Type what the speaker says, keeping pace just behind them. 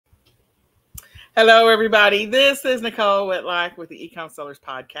Hello, everybody. This is Nicole Whitlock with the eCom Sellers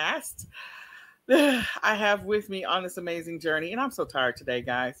Podcast. I have with me on this amazing journey, and I'm so tired today,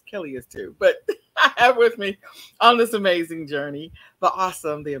 guys. Kelly is too, but I have with me on this amazing journey the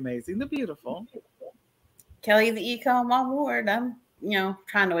awesome, the amazing, the beautiful Kelly, the eCom on board. I'm,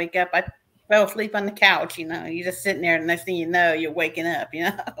 trying to wake up. I fell asleep on the couch. You're just sitting there, and next thing you know, you're waking up.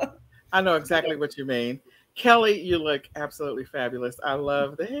 I know exactly what you mean. Kelly, you look absolutely fabulous. I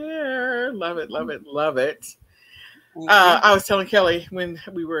love the hair. Love it, love it, love it. I was telling Kelly when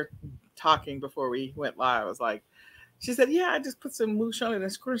we were talking before we went live, I was like, she said, yeah, I just put some mousse on it and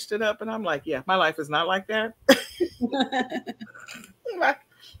squished it up. And I'm like, yeah, my life is not like that.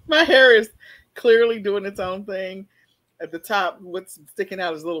 my hair is clearly doing its own thing. At the top, what's sticking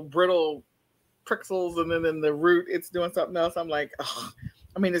out is little brittle prickles. And then in the root, it's doing something else. I'm like, oh,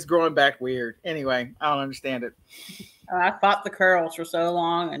 it's growing back weird. Anyway, I don't understand it. I fought the curls for so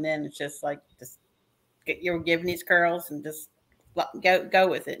long. And then it's just like, you're giving these curls and just go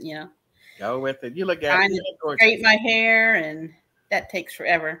with it, Go with it. You look at it. Straighten my hair, and that takes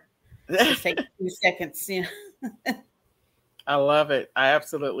forever. It just takes 2 seconds. I love it. I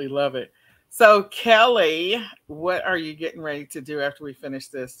absolutely love it. So, Kelly, what are you getting ready to do after we finish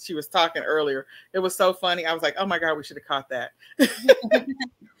this? She was talking earlier. It was so funny. I was like, oh my God, we should have caught that.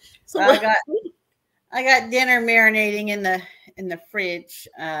 So I got dinner marinating in the fridge.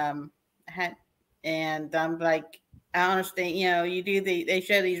 And I'm like, I understand, they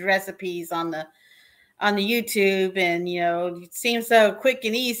show these recipes on the YouTube, and it seems so quick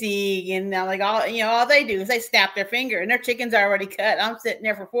and easy, and like all they do is they snap their finger and their chicken's already cut. I'm sitting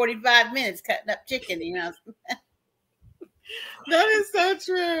there for 45 minutes cutting up chicken. That is so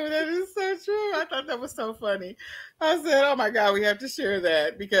true. That is so true. I thought that was so funny. I said, oh my God, we have to share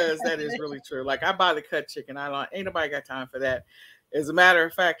that, because that is really true. Like, I buy the cut chicken. Ain't nobody got time for that. As a matter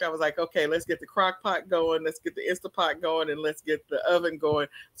of fact, I was like, okay, let's get the crock pot going. Let's get the Instapot going, and let's get the oven going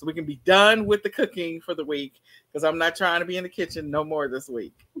so we can be done with the cooking for the week, because I'm not trying to be in the kitchen no more this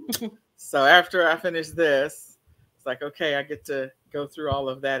week. So after I finish this, it's like, okay, I get to go through all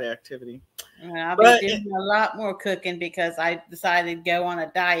of that activity. I'll be doing a lot more cooking, because I decided to go on a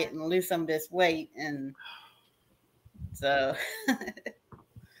diet and lose some of this weight. And so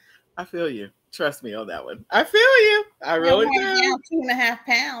I feel you. Trust me on that one. I feel you. I really do. Down 2.5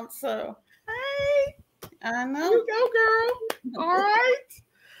 pounds. So hey, I know. You go, girl. All right.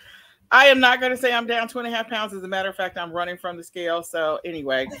 I am not going to say I'm down 2.5 pounds. As a matter of fact, I'm running from the scale. So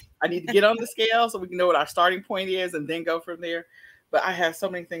anyway, I need to get on the scale so we can know what our starting point is and then go from there. But I have so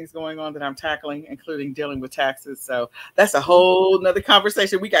many things going on that I'm tackling, including dealing with taxes. So that's a whole nother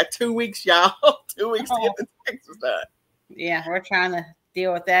conversation. We got 2 weeks, y'all. 2 weeks to get the taxes done. Yeah, we're trying to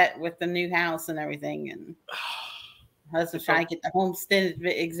deal with that with the new house and everything, and husband's trying to get the homestead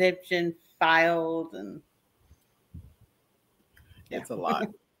exemption filed, and it's a lot.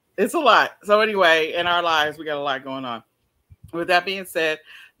 It's a lot. So anyway, in our lives, we got a lot going on. With that being said,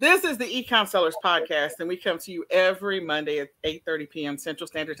 this is the eCom Sellers Podcast, and we come to you every Monday at 8:30 p.m. Central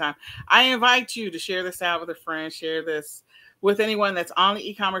Standard Time. I invite you to share this out with a friend, share this with anyone that's on the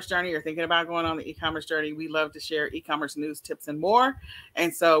e-commerce journey or thinking about going on the e-commerce journey. We love to share e-commerce news, tips, and more.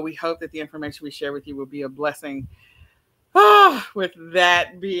 And so we hope that the information we share with you will be a blessing. With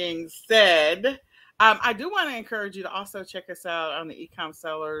that being said, I do want to encourage you to also check us out on the eCom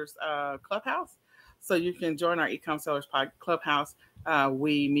Sellers Clubhouse. So you can join our eCom Sellers Clubhouse.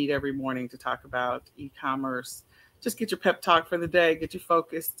 We meet every morning to talk about e-commerce. Just get your pep talk for the day, get you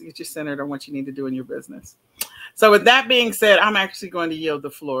focused, get you centered on what you need to do in your business. So with that being said, I'm actually going to yield the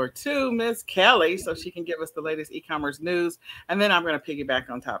floor to Miss Kelly so she can give us the latest e-commerce news. And then I'm going to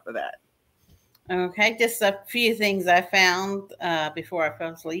piggyback on top of that. Okay, just a few things I found before I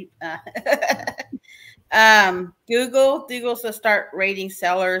fell asleep. Google's to start rating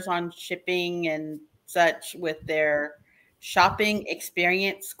sellers on shipping and such with their shopping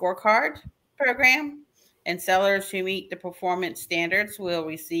experience scorecard program. And sellers who meet the performance standards will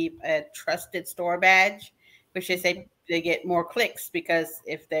receive a trusted store badge, which is they get more clicks, because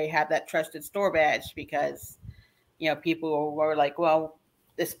if they have that trusted store badge, because people were like, well,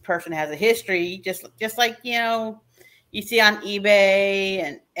 this person has a history, just like you see on eBay,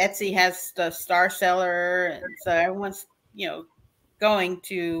 and Etsy has the star seller, and so everyone's going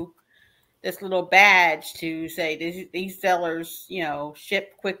to this little badge to say these sellers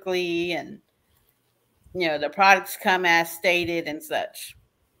ship quickly, and the products come as stated and such.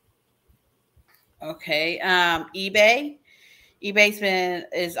 Okay. eBay's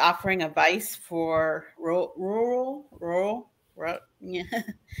is offering advice for rural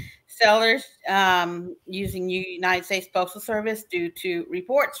sellers using United States Postal Service due to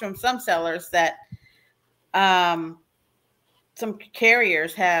reports from some sellers that some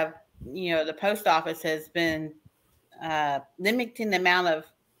carriers have, the post office has been limiting the amount of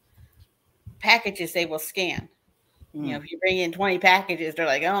packages they will scan. If you bring in 20 packages, they're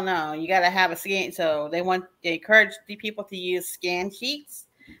like, oh no, you got to have a scan. So they encourage the people to use scan sheets.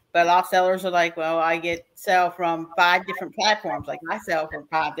 But a lot of sellers are like, well, I sell from 5 different platforms. Like I sell from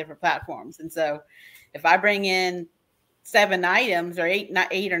 5 different platforms. And so if I bring in 7 items or 8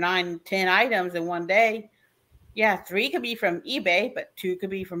 or 9, 10 items in one day, 3 could be from eBay, but 2 could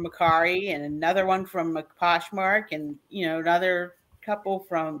be from Macari and another one from Poshmark and, another couple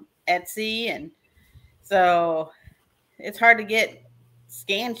from Etsy. And so it's hard to get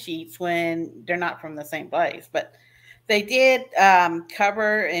scan sheets when they're not from the same place. But they did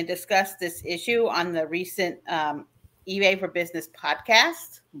cover and discuss this issue on the recent eBay for Business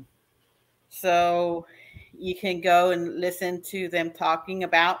podcast. So you can go and listen to them talking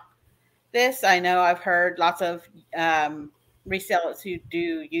about this. I know I've heard lots of resellers who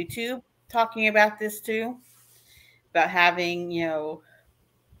do YouTube talking about this too, about having,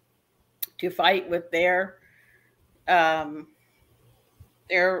 to fight with their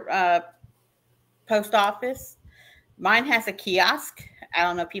post office. Mine has a kiosk. I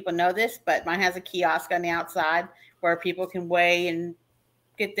don't know if people know this, but mine has a kiosk on the outside where people can weigh and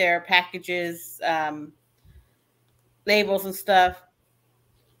get their packages, labels and stuff,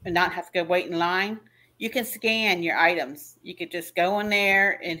 and not have to go wait in line. You can scan your items. You could just go in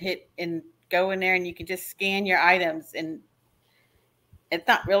there and you can just scan your items. And it's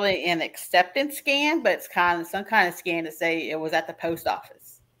not really an acceptance scan, but it's some kind of scan to say it was at the post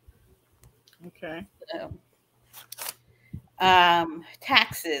office. Okay. So,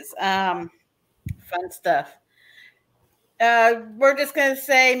 taxes, fun stuff. We're just going to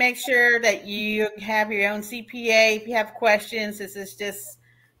say, make sure that you have your own CPA. If you have questions, this is just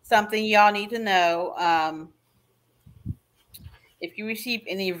something y'all need to know. If you receive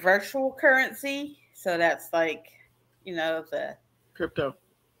any virtual currency, so that's like, the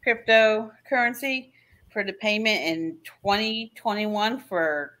cryptocurrency for the payment in 2021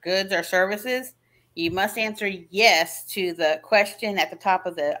 for goods or services, you must answer yes to the question at the top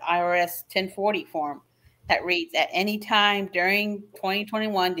of the IRS 1040 form that reads, at any time during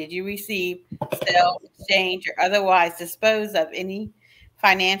 2021, did you receive, sell, exchange, or otherwise dispose of any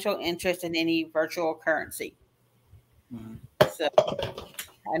financial interest in any virtual currency? Mm-hmm. So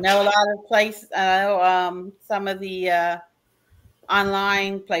I know a lot of places, some of the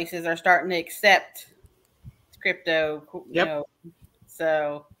online places are starting to accept crypto,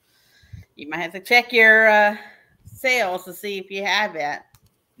 so you might have to check your sales to see if you have that.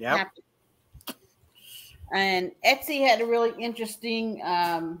 Yeah. And Etsy had a really interesting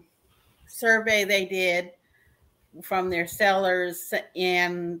survey they did from their sellers,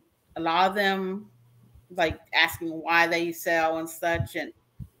 and a lot of them like asking why they sell and such. And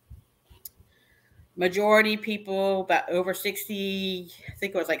majority people, about over 60, I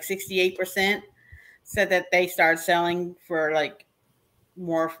think it was like 68%, said that they started selling for like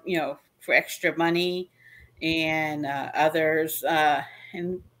more, for extra money, and others.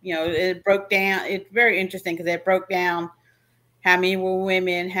 And, it broke down. It's very interesting because it broke down how many were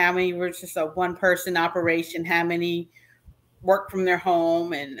women, how many were just a one-person operation, how many worked from their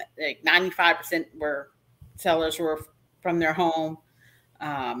home, and like 95% were sellers were from their home,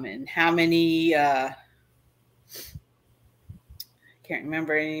 and how many I can't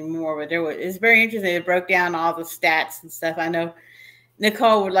remember anymore, but it's very interesting. It broke down all the stats and stuff. I know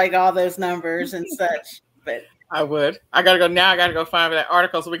Nicole would like all those numbers and such, but I would. I gotta go now. I gotta go find that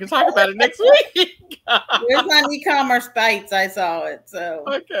article so we can talk about it next week. It's on e-commerce sites. I saw it. So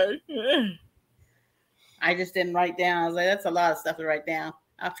okay. I just didn't write down. I was like, that's a lot of stuff to write down.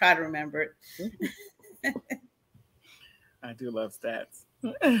 I'll try to remember it. I do love stats.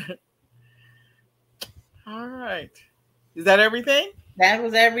 All right. Is that everything? That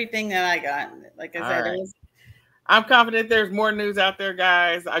was everything that I got. Like I said, right. I'm confident there's more news out there,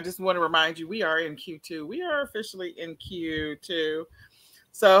 guys. I just want to remind you, we are in Q2. We are officially in Q2.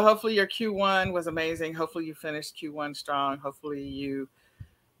 So hopefully your Q1 was amazing. Hopefully you finished Q1 strong. Hopefully you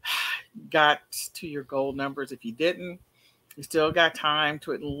got to your goal numbers. If you didn't, you still got time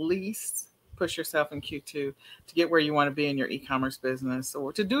to at least push yourself in Q2 to get where you want to be in your e-commerce business,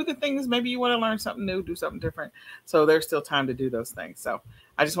 or to do the things. Maybe you want to learn something new, do something different. So there's still time to do those things. So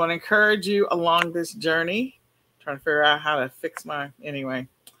I just want to encourage you along this journey. Trying to figure out how to fix my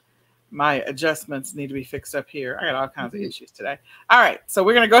adjustments need to be fixed up here. I got all kinds of issues today. All right. So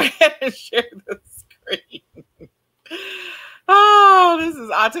we're going to go ahead and share the screen. Oh, this is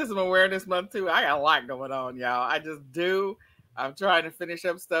Autism Awareness Month too. I got a lot going on, y'all. I just do. I'm trying to finish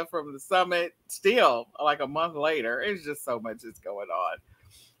up stuff from the summit still, like a month later. It's just so much that's going on.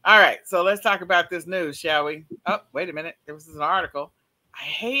 All right, so let's talk about this news, shall we? Oh, wait a minute. There was an article. I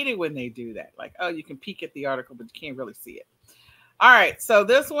hate it when they do that. Like, oh, you can peek at the article, but you can't really see it. All right, so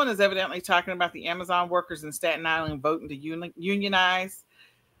this one is evidently talking about the Amazon workers in Staten Island voting to unionize.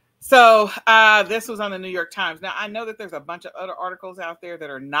 So this was on the New York Times. Now, I know that there's a bunch of other articles out there that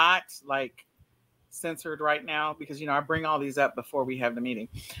are not like censored right now because, I bring all these up before we have the meeting.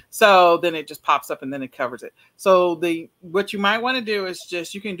 So then it just pops up and then it covers it. So what you might want to do is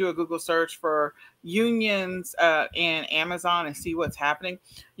you can do a Google search for unions and Amazon and see what's happening.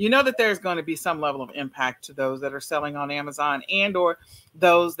 You know that there's going to be some level of impact to those that are selling on Amazon and or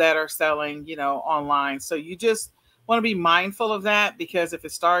those that are selling, online. So you just want to be mindful of that, because if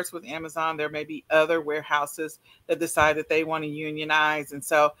it starts with Amazon, there may be other warehouses that decide that they want to unionize. And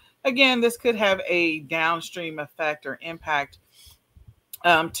so again, this could have a downstream effect or impact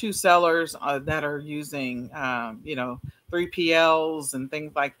to sellers that are using, 3PLs and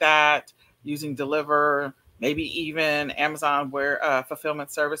things like that, using Deliver, maybe even Amazon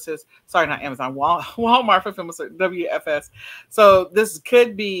fulfillment services. Sorry, not Amazon, Walmart fulfillment service, WFS. So this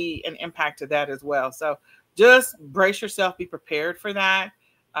could be an impact to that as well. So just brace yourself, be prepared for that.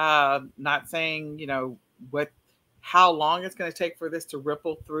 Not saying, how long it's going to take for this to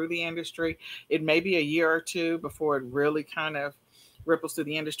ripple through the industry. It may be a year or two before it really kind of ripples through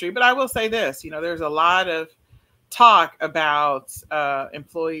the industry. But I will say this, there's a lot of talk about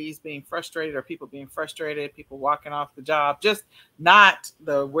employees being frustrated or people being frustrated, people walking off the job, just not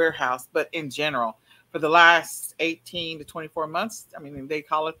the warehouse, but in general. For the last 18 to 24 months, they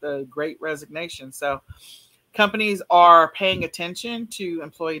call it the Great Resignation. So companies are paying attention to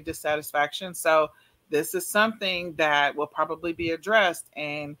employee dissatisfaction. So this is something that will probably be addressed,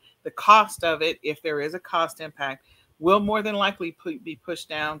 and the cost of it, if there is a cost impact, will more than likely be pushed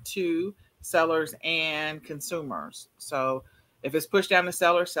down to sellers and consumers. So if it's pushed down to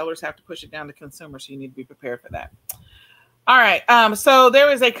sellers have to push it down to consumers. So you need to be prepared for that. All right. So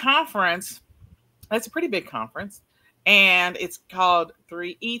there is a conference. It's a pretty big conference, and it's called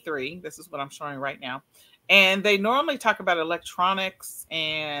E3. This is what I'm showing right now. And they normally talk about electronics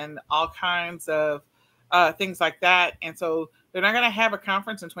and all kinds of things like that. And so they're not going to have a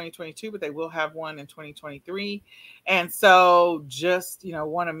conference in 2022, but they will have one in 2023. And so just,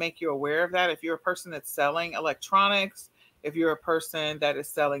 want to make you aware of that. If you're a person that's selling electronics, if you're a person that is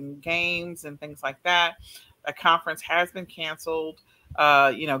selling games and things like that, a conference has been canceled.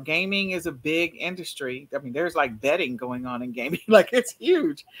 Gaming is a big industry. There's like betting going on in gaming, like it's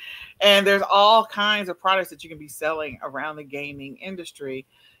huge. And there's all kinds of products that you can be selling around the gaming industry.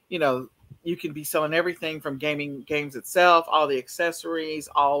 You can be selling everything from games itself, all the accessories,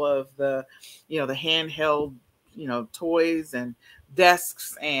 all of the, the handheld, toys and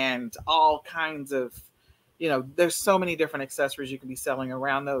desks and all kinds of, there's so many different accessories you can be selling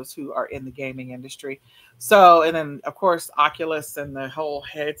around those who are in the gaming industry. So, and then of course, Oculus and the whole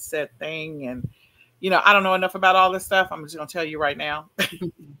headset thing. And, I don't know enough about all this stuff. I'm just going to tell you right now,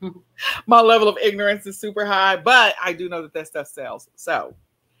 my level of ignorance is super high, but I do know that stuff sells. So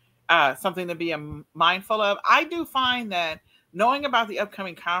something to be mindful of. I do find that knowing about the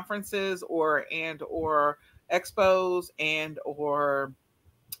upcoming conferences or expos or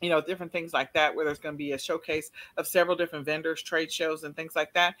different things like that, where there's going to be a showcase of several different vendors, trade shows, and things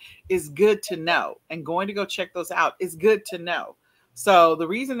like that, is good to know. And going to go check those out is good to know. So the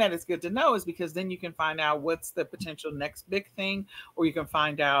reason that it's good to know is because then you can find out what's the potential next big thing, or you can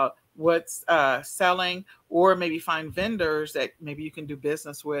find out what's selling, or maybe find vendors that maybe you can do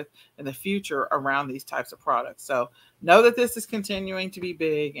business with in the future around these types of products. So know that this is continuing to be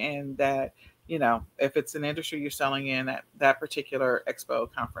big, and that if it's an industry you're selling in, that particular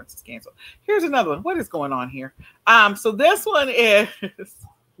expo conference is canceled. Here's another one. What is going on here? So this one is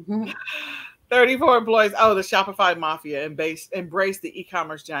 34 employees. Oh, the Shopify mafia embrace the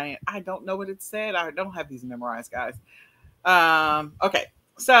e-commerce giant. I don't know what it said. I don't have these memorized, guys. Okay,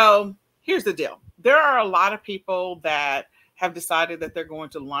 so here's the deal. There are a lot of people that have decided that they're going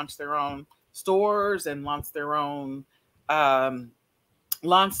to launch their own stores and launch their own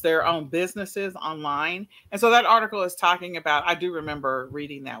businesses online. And so that article is talking about, I do remember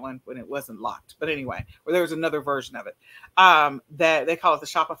reading that one when it wasn't locked, but anyway, where there was another version of it, that they call it the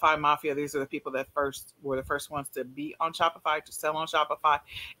Shopify mafia. These are the people that were the first ones to be on Shopify, to sell on Shopify,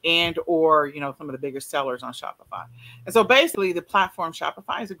 and or some of the biggest sellers on Shopify. And so basically the platform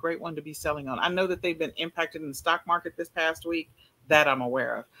Shopify is a great one to be selling on. I know that they've been impacted in the stock market this past week. that I'm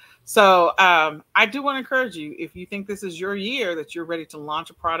aware of. So I do want to encourage you, if you think this is your year, that you're ready to launch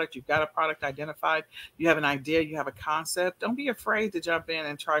a product, you've got a product identified, you have an idea, you have a concept, don't be afraid to jump in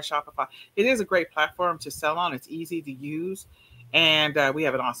and try Shopify. It is a great platform to sell on. It's easy to use. And we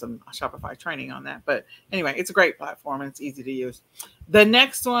have an awesome Shopify training on that. But anyway, it's a great platform and it's easy to use. The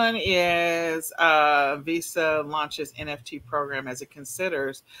next one is Visa launches NFT program as it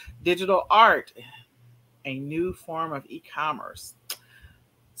considers digital art a new form of e-commerce.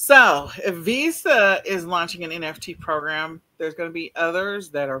 So if Visa is launching an NFT program, there's going to be others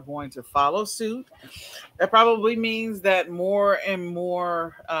that are going to follow suit. That probably means that more and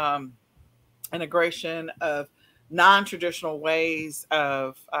more integration of non-traditional ways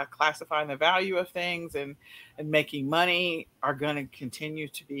of classifying the value of things and making money are going to continue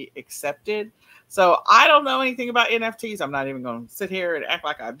to be accepted. So I don't know anything about NFTs. I'm not even going to sit here and act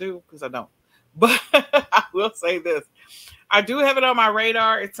like I do, because I don't. But I will say this. I do have it on my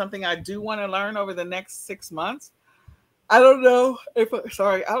radar. It's something I do want to learn over the next 6 months. I don't know if,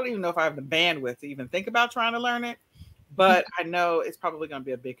 I don't even know if I have the bandwidth to even think about trying to learn it, but I know it's probably going to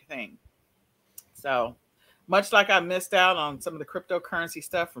be a big thing. So much like I missed out on some of the cryptocurrency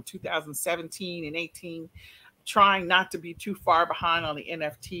stuff from 2017 and 18, trying not to be too far behind on the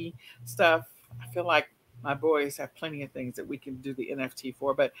NFT stuff. I feel like my boys have plenty of things that we can do the NFT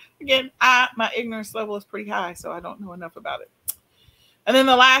for. But again, my ignorance level is pretty high, so I don't know enough about it. And then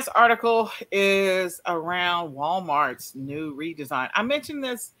the last article is around Walmart's new redesign. I mentioned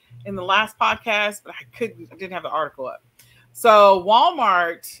this in the last podcast, but I didn't have the article up. So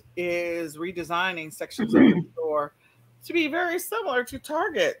Walmart is redesigning sections of the store to be very similar to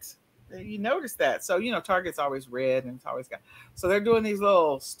Target. You notice that. So, Target's always red and it's always got. So they're doing these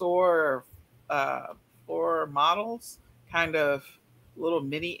little store floor models, kind of little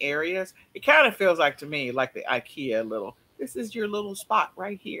mini areas. It kind of feels like to me like the IKEA little. This is your little spot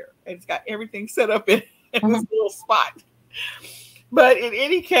right here, and it's got everything set up in this little spot. But in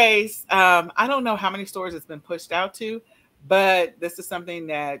any case, I don't know how many stores it's been pushed out to, but this is something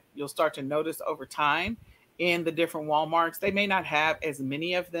that you'll start to notice over time in the different Walmarts. They may not have as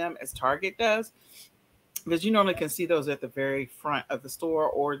many of them as Target does, because you normally can see those at the very front of the store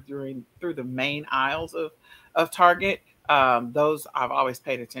or through the main aisles of Target. Those I've always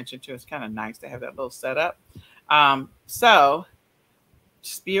paid attention to. It's kind of nice to have that little setup. So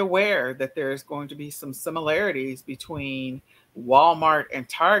just be aware that there's going to be some similarities between Walmart and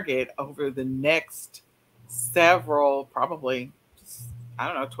Target over the next several, probably,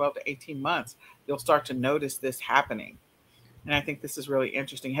 12 to 18 months. You'll start to notice this happening. And I think this is really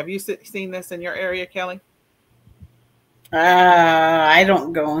interesting. Have you seen this in your area, Kelly? I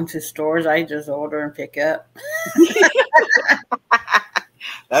don't go into stores. I just order and pick up.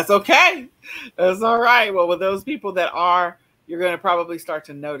 That's okay. That's all right. Well, with those people that are, you're going to probably start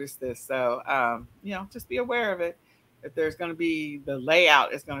to notice this. So, just be aware of it. If there's going to be, the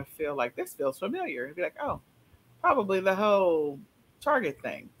layout is going to feel like this feels familiar. It'd be like, oh, probably the whole Target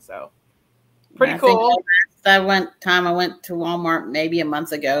thing. So pretty cool. I went to Walmart maybe a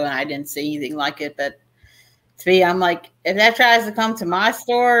month ago and I didn't see anything like it. But to me, I'm like, if that tries to come to my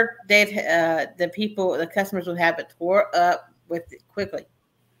store, the customers would have it tore up with it quickly.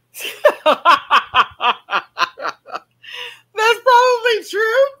 That's probably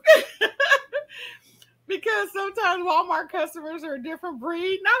true. Because sometimes Walmart customers are a different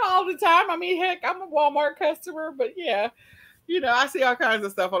breed. Not all the time. I mean, heck, I'm a Walmart customer, but yeah, I see all kinds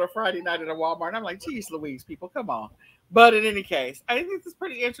of stuff on a Friday night at a Walmart. And I'm like, geez, Louise, people, come on. But in any case, I think this is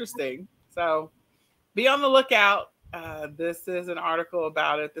pretty interesting. So be on the lookout. This is an article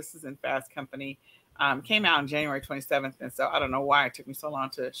about it. This is in Fast Company. Came out on January 27th. And so I don't know why it took me so long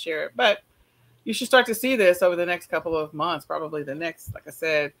to share it, but you should start to see this over the next couple of months. Probably the next, like I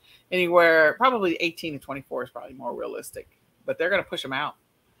said, anywhere, probably 18 to 24 is probably more realistic, but they're going to push them out.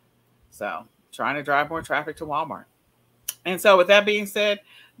 So trying to drive more traffic to Walmart. And so with that being said,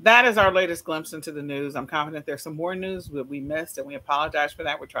 that is our latest glimpse into the news. I'm confident there's some more news that we missed, and we apologize for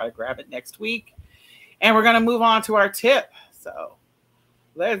that. We'll try to grab it next week. And we're going to move on to our tip. So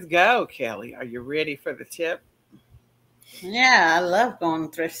let's go, Kelly. Are you ready for the tip? Yeah, I love going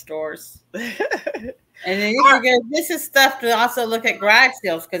to thrift stores. And this is stuff to also look at garage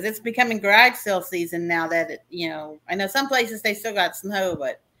sales, because it's becoming garage sale season now that, I know some places they still got snow,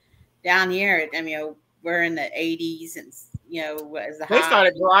 but down here, we're in the 80s and, as the They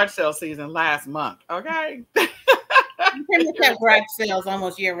started garage sale season last month. Okay. You can have garage sales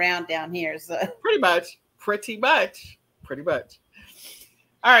almost year round down here. So pretty much.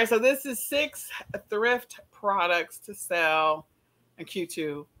 All right. So this is 6 thrift products to sell in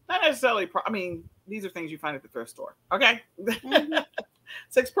Q2. Not necessarily. I mean, these are things you find at the thrift store. Okay. Mm-hmm.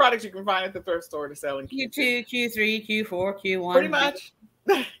 6 products you can find at the thrift store to sell in Q2, Q3, Q4, Q1. Pretty much.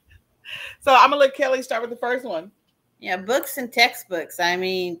 So I'm gonna let Kelly start with the first one. Yeah, books and textbooks. I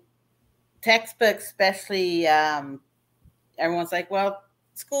mean, textbooks, especially. Everyone's like, well,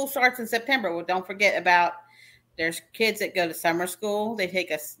 school starts in September. Well, don't forget about there's kids that go to summer school. They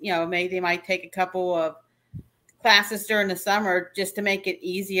take maybe they might take a couple of classes during the summer just to make it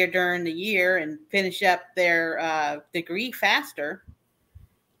easier during the year and finish up their degree faster.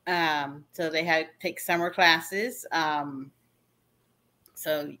 So they had to take summer classes.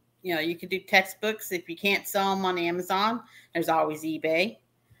 So, you could do textbooks. If you can't sell them on Amazon, there's always eBay.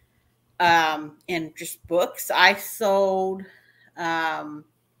 And just books. I sold some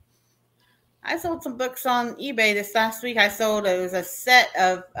books on eBay this last week. It was a set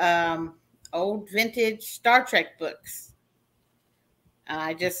of old vintage Star Trek books. And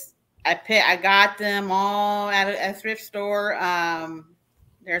I got them all at a thrift store.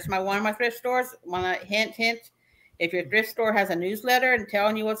 There's one of my thrift stores. Hint. If your thrift store has a newsletter and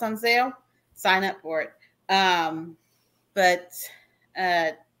telling you what's on sale, sign up for it. But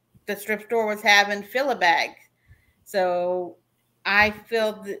the thrift store was having fill-a-bag. So I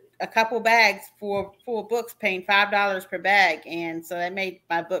filled a couple bags full of books, paying $5 per bag. And so that made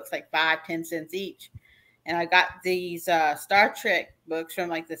my books like 5-10 cents each. And I got these Star Trek books from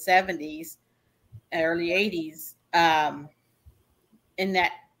like the 70s, early 80s in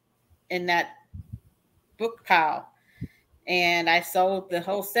that book pile. And I sold the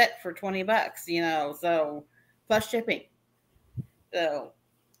whole set for $20, so plus shipping. So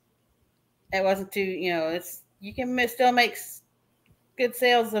it wasn't too, you can still make good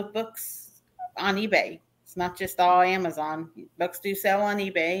sales of books on eBay. It's not just all Amazon. Books do sell on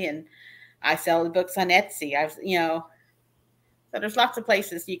eBay, and I sell the books on Etsy. So there's lots of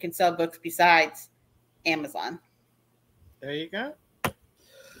places you can sell books besides Amazon. There you go.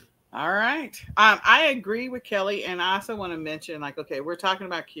 All right. I agree with Kelly, and I also want to mention, we're talking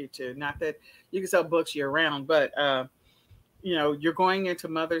about Q2. Not that you can sell books year round, but you're going into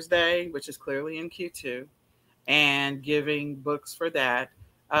Mother's Day, which is clearly in Q2, and giving books for that.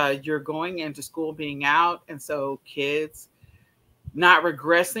 You're going into school being out, and so kids not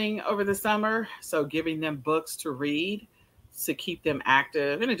regressing over the summer, so giving them books to read to keep them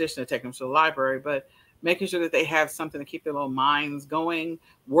active, in addition to taking them to the library, but making sure that they have something to keep their little minds going,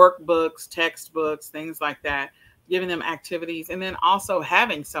 workbooks, textbooks, things like that, giving them activities, and then also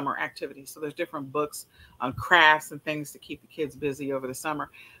having summer activities. So there's different books on crafts and things to keep the kids busy over the summer.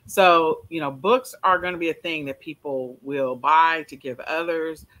 So, books are going to be a thing that people will buy to give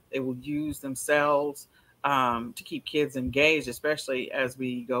others. They will use themselves to keep kids engaged, especially as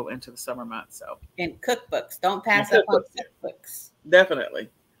we go into the summer months. So, and cookbooks. Don't pass up on cookbooks.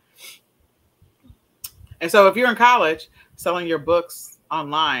 Definitely. And so if you're in college, selling your books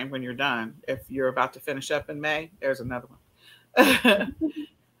online when you're done, if you're about to finish up in May, there's another one.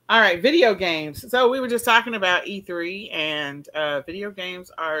 All right, video games. So we were just talking about E3, and video games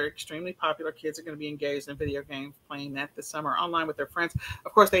are extremely popular. Kids are going to be engaged in video games, playing that this summer online with their friends.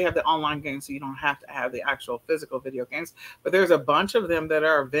 Of course, they have the online games, so you don't have to have the actual physical video games. But there's a bunch of them that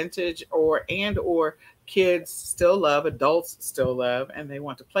are vintage or kids still love, adults still love, and they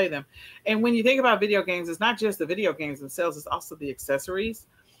want to play them. And when you think about video games, it's not just the video games themselves, it's also the accessories.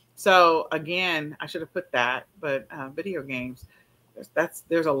 So again, I should have put that, but video games,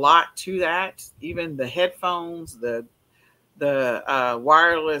 there's a lot to that. Even the headphones, the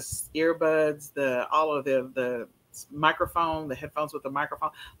wireless earbuds, all of the microphone, the headphones with the microphone.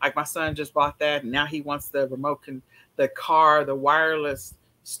 Like my son just bought that, and now he wants the the wireless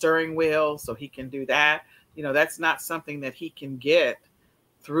steering wheel, so he can do that. That's not something that he can get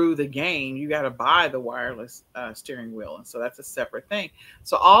through the game. You got to buy the wireless steering wheel, and so that's a separate thing.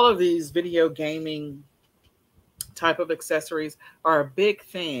 So all of these video gaming type of accessories are a big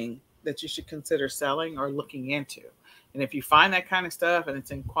thing that you should consider selling or looking into. And if you find that kind of stuff and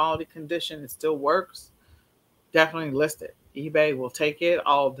it's in quality condition, it still works, definitely list it. eBay will take it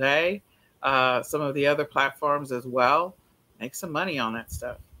all day. Some of the other platforms as well. Make some money on that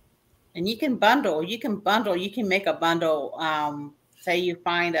stuff. And you can bundle. You can make a bundle. Say you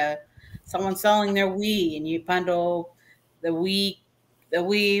find someone selling their Wii, and you bundle the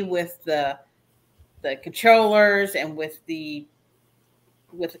Wii with the controllers and with a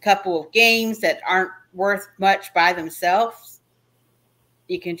couple of games that aren't worth much by themselves.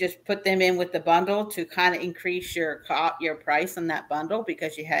 You can just put them in with the bundle to kind of increase your price on that bundle,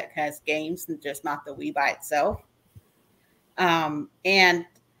 because it has games and just not the Wii by itself. And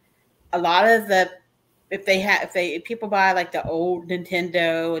a lot of the if people buy like the old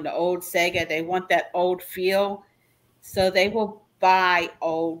Nintendo and the old Sega, they want that old feel. So they will buy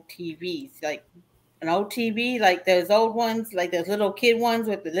old TVs, like an old TV, like those old ones, like those little kid ones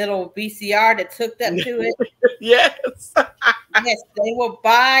with the little VCR that's hooked up to it. Yes. Yes, they will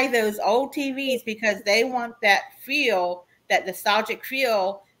buy those old TVs because they want that feel, that nostalgic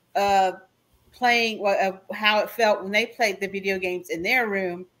feel of playing, of how it felt when they played the video games in their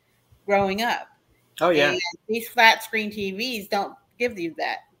room growing up. Oh, yeah. And these flat screen TVs don't give you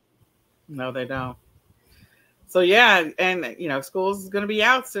that. No, they don't. So, yeah. And, schools is going to be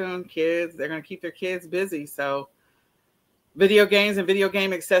out soon. Kids, they're going to keep their kids busy. So, video games and video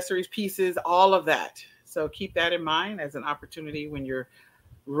game accessories, pieces, all of that. So, keep that in mind as an opportunity when you're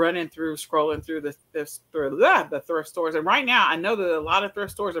scrolling through the thrift stores. And right now, I know that a lot of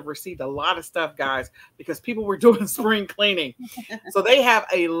thrift stores have received a lot of stuff, guys, because people were doing spring cleaning. So they have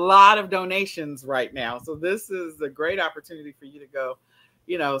a lot of donations right now. So this is a great opportunity for you to go,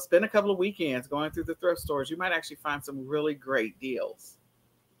 spend a couple of weekends going through the thrift stores. You might actually find some really great deals.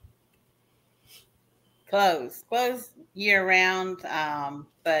 Clothes year round.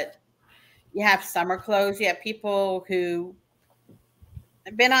 But you have summer clothes. You have people who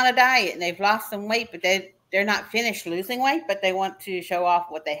have been on a diet and they've lost some weight, but they're not finished losing weight, but they want to show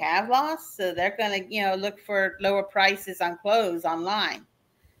off what they have lost. So they're going to, look for lower prices on clothes online.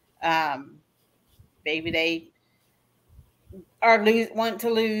 Maybe they want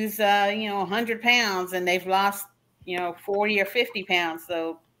to lose, 100 pounds and they've lost, 40 or 50 pounds.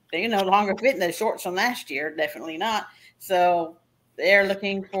 So they're no longer fitting the shorts from last year. Definitely not. So they're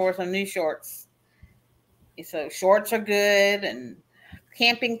looking for some new shorts. So shorts are good, and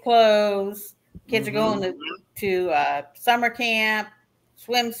camping clothes. Kids are going to summer camp,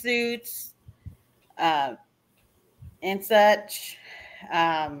 swimsuits, and such.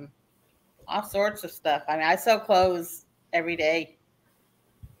 All sorts of stuff. I mean, I sell clothes every day,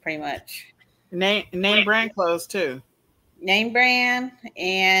 pretty much. Name brand clothes too. Name brand,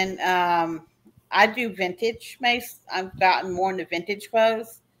 and I do vintage. I've gotten more into vintage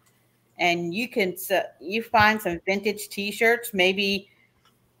clothes, and you find some vintage T-shirts. Maybe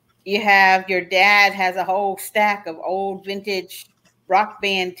your dad has a whole stack of old vintage rock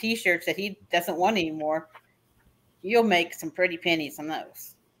band T-shirts that he doesn't want anymore. You'll make some pretty pennies on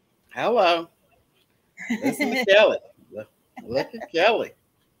those. Hello. Listen to Kelly. Look at Kelly.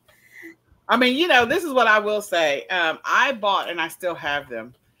 I mean, this is what I will say. I bought, and I still have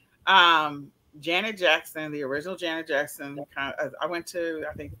them, Janet Jackson, the original Janet Jackson. I went to,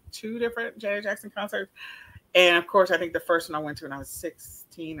 I think, 2 different Janet Jackson concerts. And, of course, I think the first one I went to when I was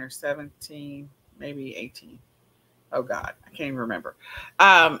 16 or 17, maybe 18. Oh, God, I can't even remember.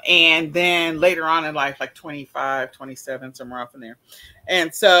 And then later on in life, like 25, 27, somewhere off in there.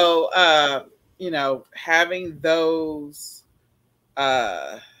 And so, having those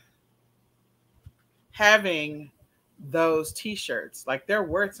T-shirts, like, they're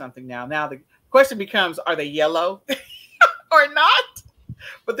worth something now. Now the question becomes, are they yellow or not?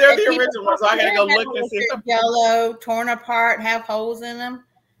 But they're the original ones, so I gotta go look and see them. Yellow, torn apart, have holes in them.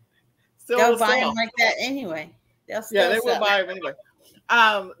 They'll buy them like that anyway. They will buy them anyway.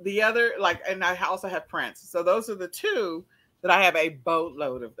 The other, and I also have prints. So those are the 2 that I have a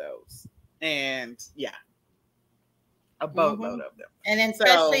boatload of those. And a boatload of them. And then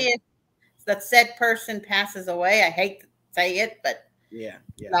especially if the said person passes away, I hate to say it, but a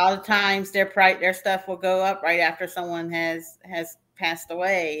lot of times their stuff will go up right after someone has passed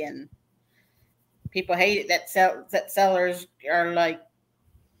away, and people hate it that sellers are like,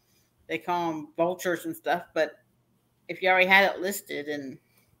 they call them vultures and stuff. But if you already had it listed, and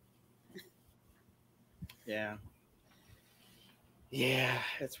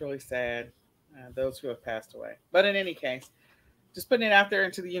it's really sad, those who have passed away. But in any case, just putting it out there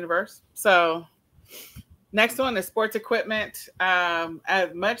into the universe. So next one is sports equipment.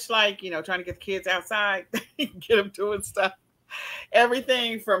 As much like, trying to get the kids outside, get them doing stuff.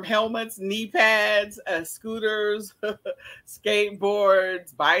 Everything from helmets, knee pads, scooters,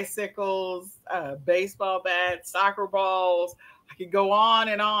 skateboards, bicycles, baseball bats, soccer balls. I could go on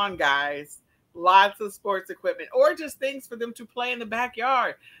and on, guys. Lots of sports equipment, or just things for them to play in the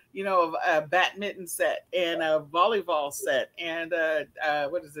backyard. A badminton set and a volleyball set and the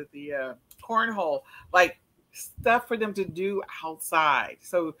cornhole, like stuff for them to do outside.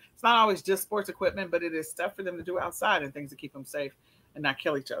 So it's not always just sports equipment, but it is stuff for them to do outside and things to keep them safe and not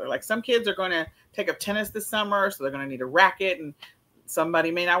kill each other. Like some kids are going to take up tennis this summer, so they're going to need a racket, and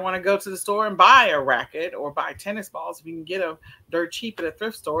somebody may not want to go to the store and buy a racket or buy tennis balls. If you can get them dirt cheap at a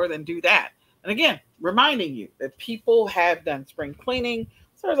thrift store, then do that. And again, reminding you that people have done spring cleaning.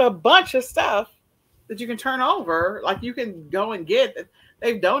 So there's a bunch of stuff that you can turn over. Like you can go and get that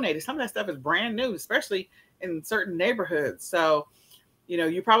they've donated. Some of that stuff is brand new, especially in certain neighborhoods. So,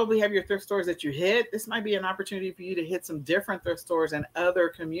 you probably have your thrift stores that you hit. This might be an opportunity for you to hit some different thrift stores in other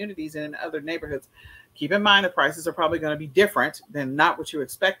communities and in other neighborhoods. Keep in mind the prices are probably going to be different than not what you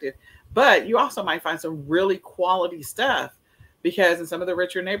expected, but you also might find some really quality stuff, because in some of the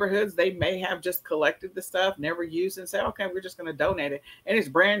richer neighborhoods, they may have just collected the stuff, never used, and said, okay, we're just going to donate it. And it's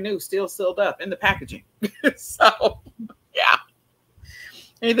brand new, still sealed up in the packaging. So, yeah.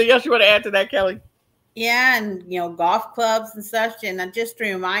 Anything else you want to add to that, Kelly? Yeah, and golf clubs and such. And just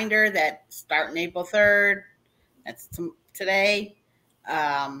a reminder that starting April 3rd, that's today,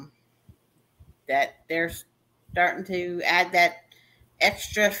 that they're starting to add that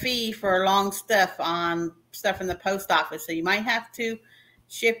extra fee for long stuff in the post office. So you might have to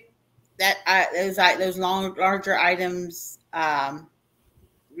ship those larger items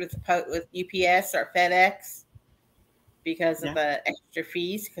with UPS or FedEx because of the extra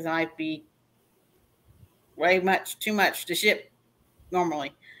fees, because it might be too much to ship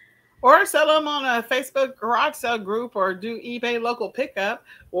normally. Or sell them on a Facebook garage sale group, or do eBay local pickup,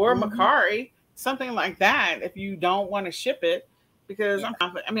 or Macari, something like that, if you don't want to ship it. Because I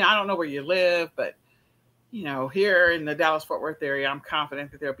don't know where you live, but here in the Dallas-Fort Worth area, I'm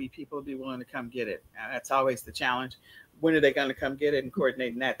confident that there'll be people who'll be willing to come get it. And that's always the challenge. When are they going to come get it, and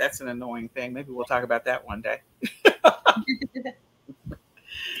coordinating that? That's an annoying thing. Maybe we'll talk about that one day.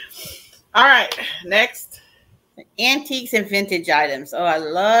 All right, next. Antiques and vintage items. Oh, I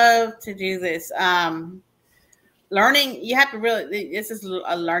love to do this. Learning, you have to this is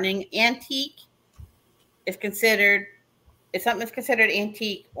a learning. Antique is considered, if something is considered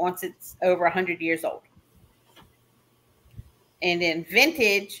antique once it's over 100 years old. And then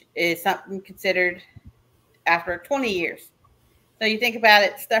vintage is something considered after 20 years. So you think about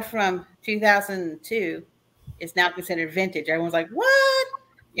it, stuff from 2002 is now considered vintage. Everyone's like, what?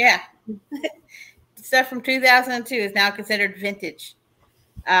 Yeah. Stuff from 2002 is now considered vintage.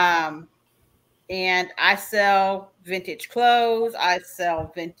 And I sell vintage clothes. I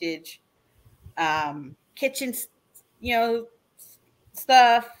sell vintage kitchen,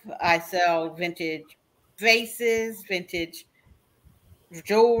 stuff. I sell vintage vases, vintage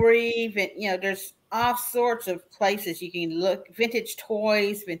jewelry. There's all sorts of places you can look. Vintage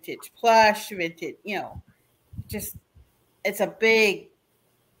toys, vintage plush, vintage, just it's a big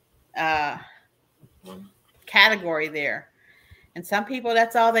category there. And some people,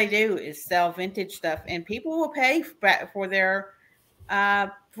 that's all they do is sell vintage stuff, and people will pay for their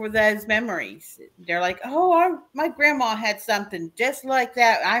for those memories. They're like, oh, my grandma had something just like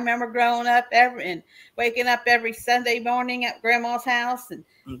that. I remember growing up and waking up every Sunday morning at grandma's house, and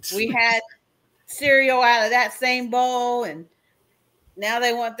we had cereal out of that same bowl, and now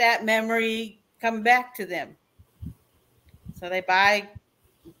they want that memory coming back to them. So they buy,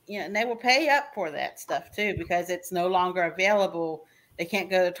 and they will pay up for that stuff too, because it's no longer available. They can't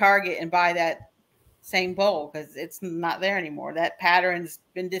go to Target and buy that same bowl because it's not there anymore. That pattern's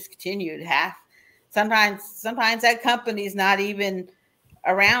been discontinued. Sometimes that company's not even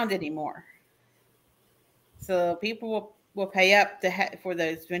around anymore. So people will pay up for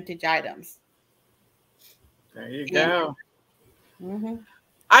those vintage items. There you go. Mm-hmm.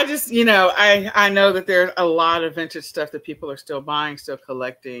 I just, I know that there's a lot of vintage stuff that people are still buying, still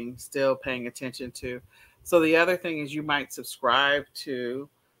collecting, still paying attention to. So the other thing is you might subscribe to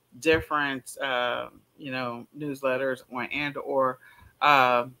different, newsletters or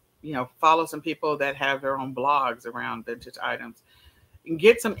follow some people that have their own blogs around vintage items and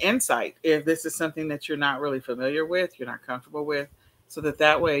get some insight if this is something that you're not really familiar with, you're not comfortable with, so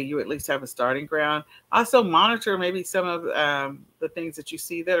that way you at least have a starting ground. Also monitor maybe some of the things that you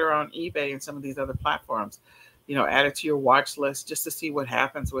see that are on eBay and some of these other platforms. Add it to your watch list just to see what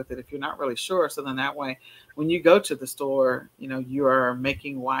happens with it if you're not really sure. So then that way, when you go to the store, you are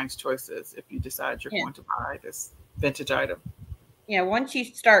making wise choices if you decide you're going to buy this vintage item. Yeah, once you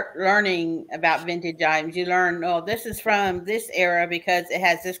start learning about vintage items, you learn, oh, this is from this era because it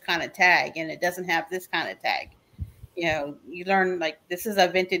has this kind of tag and it doesn't have this kind of tag. You learn like this is a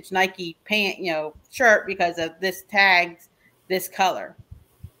vintage Nike pant, shirt because of this tag, this color.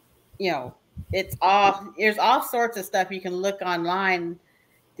 There's all sorts of stuff you can look online.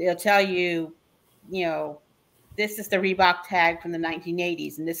 They'll tell you, this is the Reebok tag from the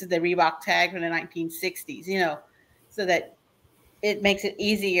 1980s and this is the Reebok tag from the 1960s, so that it makes it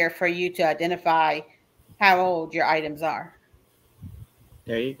easier for you to identify how old your items are.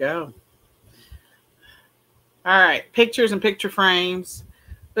 There you go. All right. Pictures and picture frames.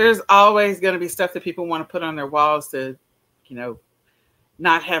 There's always going to be stuff that people want to put on their walls to,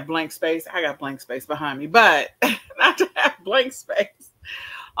 not have blank space. I got blank space behind me, but not to have blank space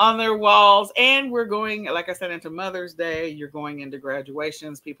on their walls. And we're going, like I said, into Mother's Day. You're going into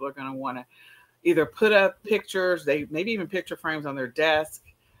graduations. People are going to want to either put up pictures, they maybe even picture frames on their desk,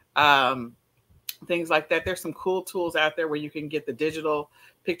 things like that. There's some cool tools out there where you can get the digital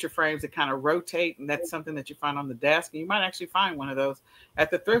picture frames that kind of rotate, and that's something that you find on the desk. And you might actually find one of those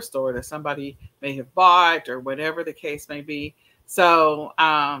at the thrift store that somebody may have bought or whatever the case may be. So,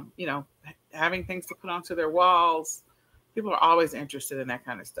 you know, having things to put onto their walls, people are always interested in that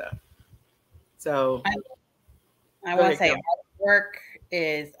kind of stuff. So I want to say artwork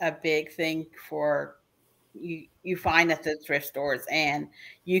is a big thing for you. You find at the thrift stores, and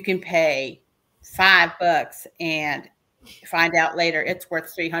you can pay $5 and find out later it's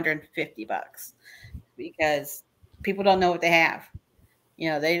worth $350 because people don't know what they have. You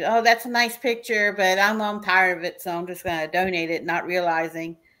know, oh, that's a nice picture, but I'm tired of it, so I'm just going to donate it, not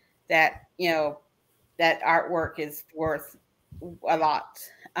realizing that, you know, that artwork is worth a lot.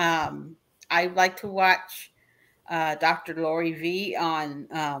 I like to watch Dr. Lori V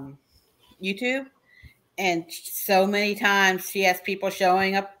on YouTube, and so many times she has people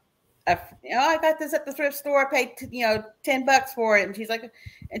showing up. I got this at the thrift store. I paid $10 for it, and she's like,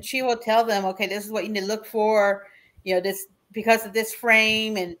 and she will tell them, okay, this is what you need to look for. You know, this because of this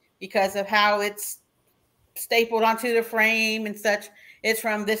frame and because of how it's stapled onto the frame and such. It's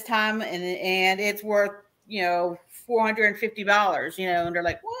from this time, and it's worth $450. You know, and they're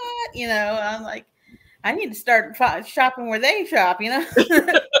like, what? You know, I'm like, I need to start shopping where they shop. You know.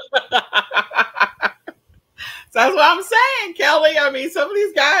 So that's what I'm saying, Kelly. I mean, some of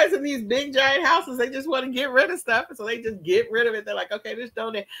these guys in these big giant houses, they just want to get rid of stuff. So they just get rid of it. They're like, okay,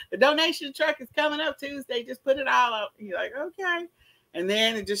 the donation truck is coming up Tuesday. Just put it all up. And you're like, okay. And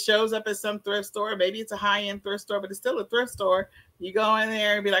then it just shows up at some thrift store. Maybe it's a high-end thrift store, but it's still a thrift store. You go in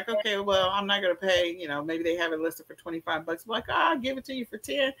there and be like, okay, well, I'm not going to pay. You know, maybe they have it listed for $25. I'm like, I'll give it to you for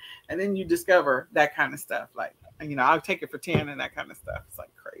 10. And then you discover that kind of stuff. Like, you know, I'll take it for 10 and that kind of stuff. It's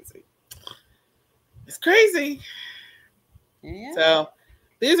like crazy. It's crazy. Yeah. So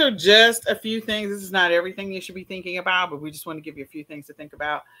these are just a few things. This is not everything you should be thinking about, but we just want to give you a few things to think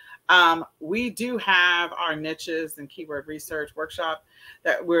about. We do have our niches and keyword research workshop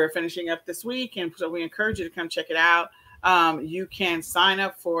that we're finishing up this week. And so we encourage you to come check it out. You can sign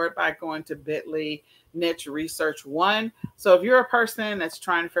up for it by going to bit.ly niche research 1. So if you're a person that's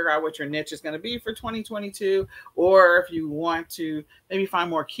trying to figure out what your niche is going to be for 2022, or if you want to maybe find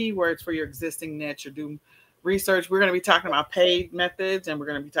more keywords for your existing niche or do research, we're going to be talking about paid methods and we're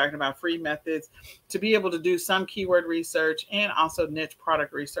going to be talking about free methods to be able to do some keyword research and also niche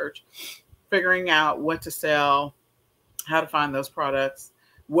product research, figuring out what to sell, how to find those products,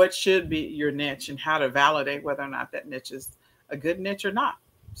 what should be your niche, and how to validate whether or not that niche is a good niche or not.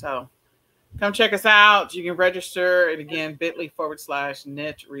 So come check us out. You can register it again,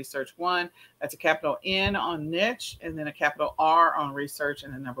 bit.ly/niche research 1. That's a capital N on niche and then a capital R on research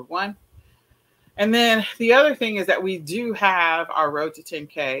and the number 1. And then the other thing is that we do have our road to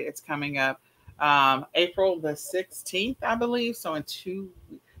 10K. It's coming up April the 16th, I believe. So at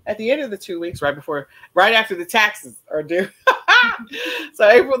the end of the 2 weeks, right after the taxes are due. So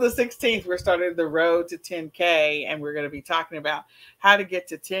April the 16th, we're starting the road to 10K, and we're going to be talking about how to get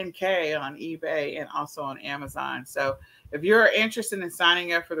to 10K on eBay and also on Amazon. So if you're interested in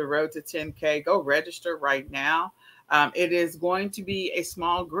signing up for the road to 10K, go register right now. It is going to be a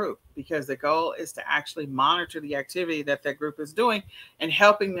small group because the goal is to actually monitor the activity that group is doing and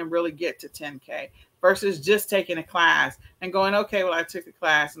helping them really get to 10K versus just taking a class and going, okay, well, I took the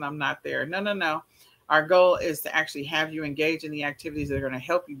class and I'm not there. No. Our goal is to actually have you engage in the activities that are going to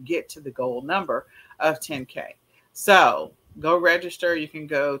help you get to the goal number of 10K. So go register. You can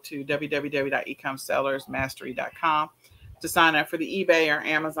go to www.ecomsellersmastery.com to sign up for the eBay or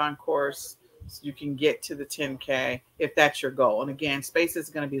Amazon course. So you can get to the 10K if that's your goal. And again, space is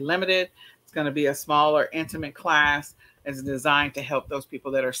going to be limited. It's going to be a smaller, intimate class. It's designed to help those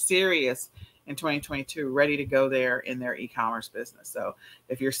people that are serious in 2022, ready to go there in their e-commerce business. So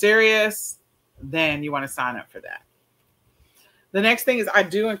if you're serious, then you want to sign up for that. The next thing is I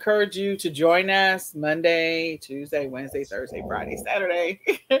do encourage you to join us Monday, Tuesday, Wednesday, Thursday, Friday, Saturday,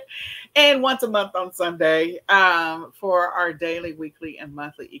 and once a month on Sunday for our daily, weekly, and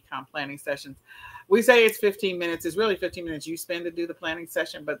monthly e-com planning sessions. We say it's 15 minutes. It's really 15 minutes you spend to do the planning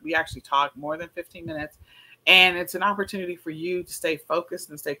session, but we actually talk more than 15 minutes. And it's an opportunity for you to stay focused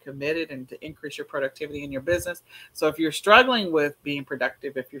and stay committed and to increase your productivity in your business. So if you're struggling with being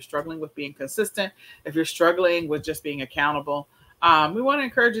productive, if you're struggling with being consistent, if you're struggling with just being accountable, we want to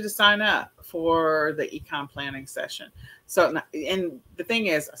encourage you to sign up for the eCom planning session. So, and the thing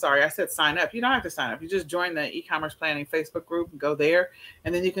is, sorry, I said sign up. You don't have to sign up. You just join the e-commerce planning Facebook group and go there,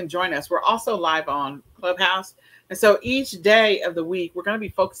 and then you can join us. We're also live on Clubhouse. And so each day of the week, we're going to be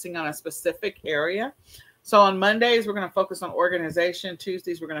focusing on a specific area. So on Mondays, we're going to focus on organization.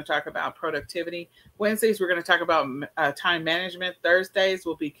 Tuesdays, we're going to talk about productivity. Wednesdays, we're going to talk about time management. Thursdays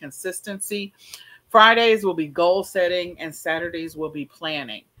will be consistency. Fridays will be goal setting, and Saturdays will be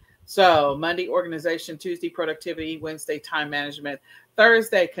planning. So Monday, organization, Tuesday, productivity, Wednesday, time management,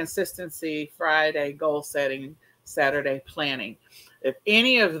 Thursday, consistency, Friday, goal setting, Saturday, planning. If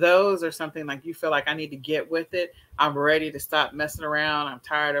any of those are something like you feel like I need to get with it, I'm ready to stop messing around. I'm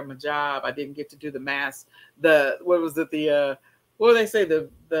tired of my job. I didn't get to do the mass. What do they say? The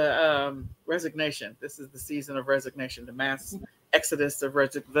resignation. This is the season of resignation, the mass exodus of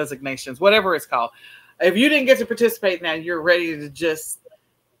resignations, whatever it's called. If you didn't get to participate now, you're ready to just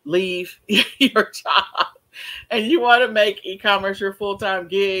leave your job and you want to make e-commerce your full-time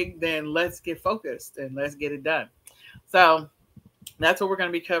gig, then let's get focused and let's get it done. So that's what we're going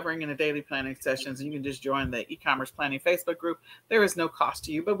to be covering in the daily planning sessions. You can just join the e-commerce planning Facebook group. There is no cost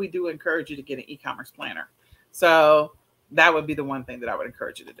to you, but we do encourage you to get an e-commerce planner. So that would be the one thing that I would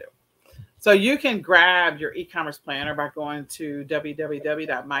encourage you to do. So you can grab your e-commerce planner by going to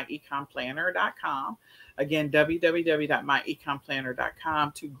www.myecomplanner.com. Again,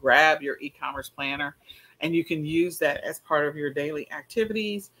 www.myecomplanner.com to grab your e-commerce planner. And you can use that as part of your daily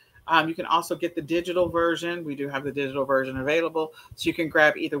activities. You can also get the digital version. We do have the digital version available. So you can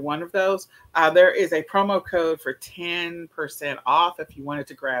grab either one of those. There is a promo code for 10% off if you wanted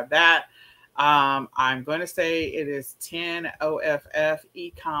to grab that. I'm going to say it is 10 OFF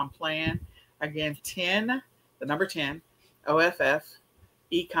eCom plan. Again, 10, the number 10, OFF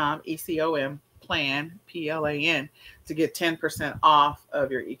eCom, ECOM plan, PLAN, to get 10% off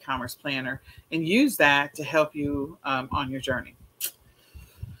of your e-commerce planner and use that to help you on your journey.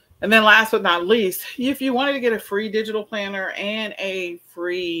 And then last but not least, if you wanted to get a free digital planner and a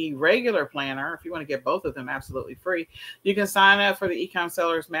free regular planner, if you want to get both of them absolutely free, you can sign up for the eCom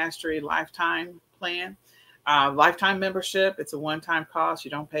Sellers Mastery Lifetime Plan. Lifetime membership. It's a one-time cost. You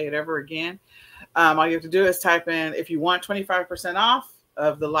don't pay it ever again. All you have to do is type in, if you want 25% off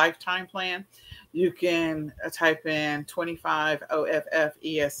of the lifetime plan, you can type in 25 OFF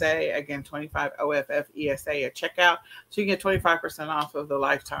ESA. Again, 25 OFF ESA at checkout. So you can get 25% off of the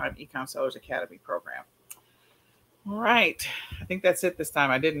lifetime eCom Sellers Academy program. All right. I think that's it this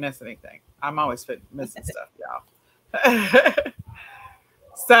time. I didn't miss anything. I'm always missing stuff, y'all.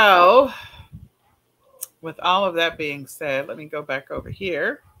 So with all of that being said, let me go back over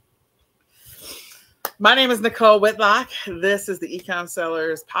here. My name is Nicole Whitlock. This is the eCom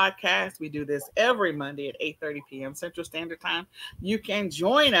Sellers podcast. We do this every Monday at 8:30 p.m. Central Standard Time. You can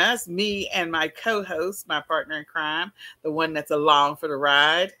join us, me and my co-host, my partner in crime, the one that's along for the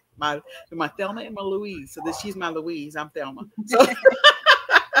ride, my Thelma and my Louise. So she's my Louise. I'm Thelma. So,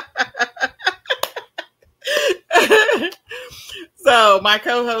 so my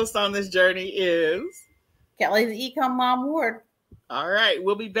co-host on this journey is Kelly, the eCom Mom Ward. All right.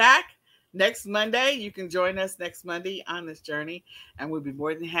 We'll be back next Monday. You can join us next Monday on this journey, and we'll be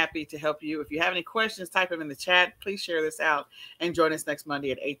more than happy to help you. If you have any questions, type them in the chat. Please share this out and join us next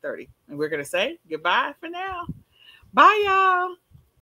Monday at 8:30. And we're going to say goodbye for now. Bye, y'all.